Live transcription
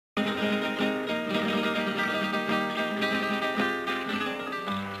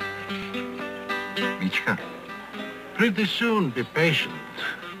Drugačka? Pretty soon, be patient.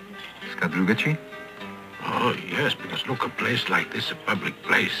 Ska drugačí? Oh, yes, because look, a place like this, a public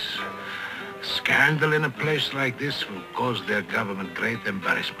place. Scandal in a place like this will cause their government great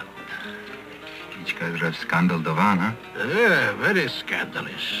embarrassment. Ička je zrav skandaldovan, huh? Yeah, very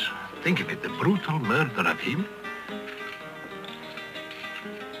scandalous. Think of it, the brutal murder of him.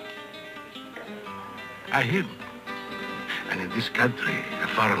 Him. And in this country, a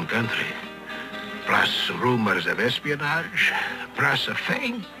foreign country, plus rumors of espionage, plus a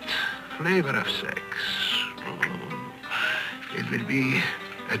faint flavor of sex. It will be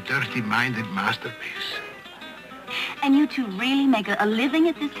a dirty-minded masterpiece. And you two really make a living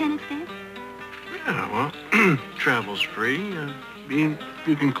at this tennis dance? Yeah, well, travel's free. You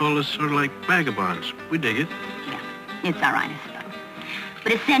can call us sort of like vagabonds. We dig it. Yeah, it's all right, I suppose.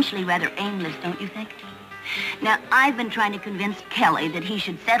 But essentially rather aimless, don't you think? Now, I've been trying to convince Kelly that he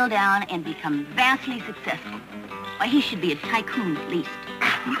should settle down and become vastly successful. Why, he should be a tycoon at least.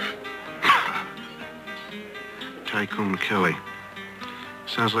 Tycoon Kelly.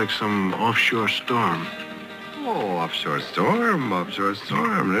 Sounds like some offshore storm. Oh, offshore storm, offshore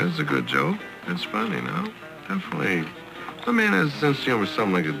storm. That's a good joke. It's funny, no? Definitely. The man has a sense of humor,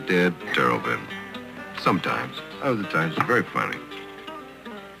 something like a dead terrapin. Sometimes. Other times, it's very funny.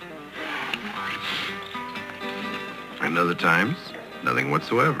 And other times, nothing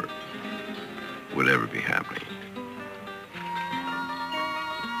whatsoever would ever be happening.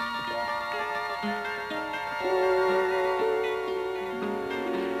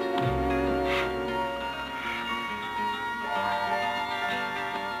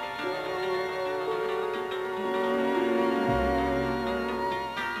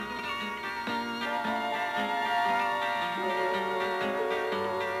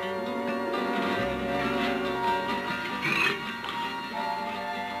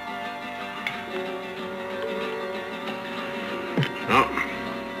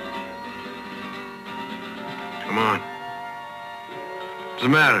 Come on. What's the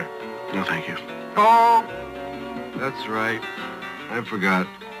matter? No, thank you. Oh, that's right. I forgot.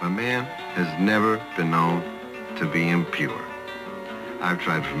 A man has never been known to be impure. I've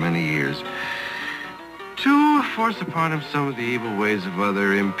tried for many years to force upon him some of the evil ways of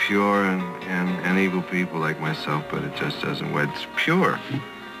other impure and evil people like myself, but it just doesn't work. It's pure.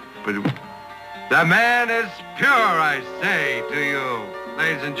 But the man is pure, I say to you,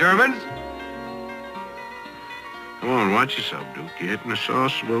 ladies and Germans. Come on, watch yourself, Duke. You're hitting the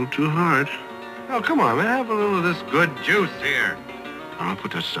sauce a little too hard. Oh, come on, man. Have a little of this good juice here. I'll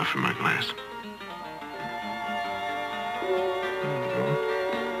put that stuff in my glass.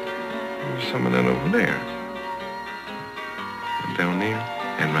 There's some of that over there. And down there,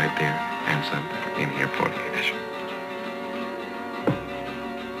 and right there, and some in here for the addition.